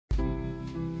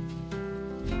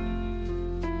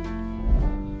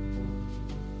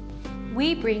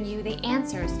we bring you the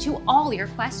answers to all your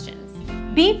questions.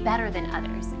 Be better than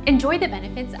others. Enjoy the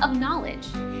benefits of knowledge.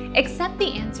 Accept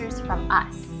the answers from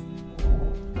us.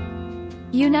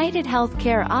 United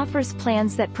Healthcare offers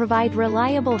plans that provide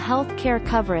reliable health care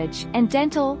coverage, and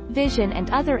dental, vision and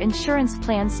other insurance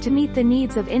plans to meet the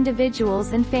needs of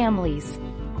individuals and families.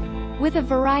 With a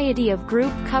variety of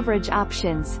group coverage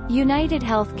options, United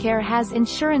Healthcare has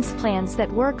insurance plans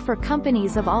that work for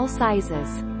companies of all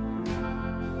sizes.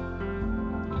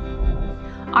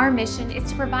 Our mission is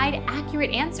to provide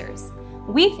accurate answers.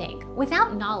 We think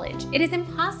without knowledge, it is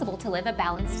impossible to live a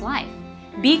balanced life.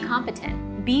 Be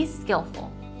competent, be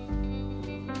skillful.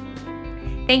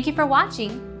 Thank you for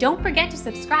watching. Don't forget to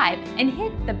subscribe and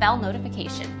hit the bell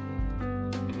notification.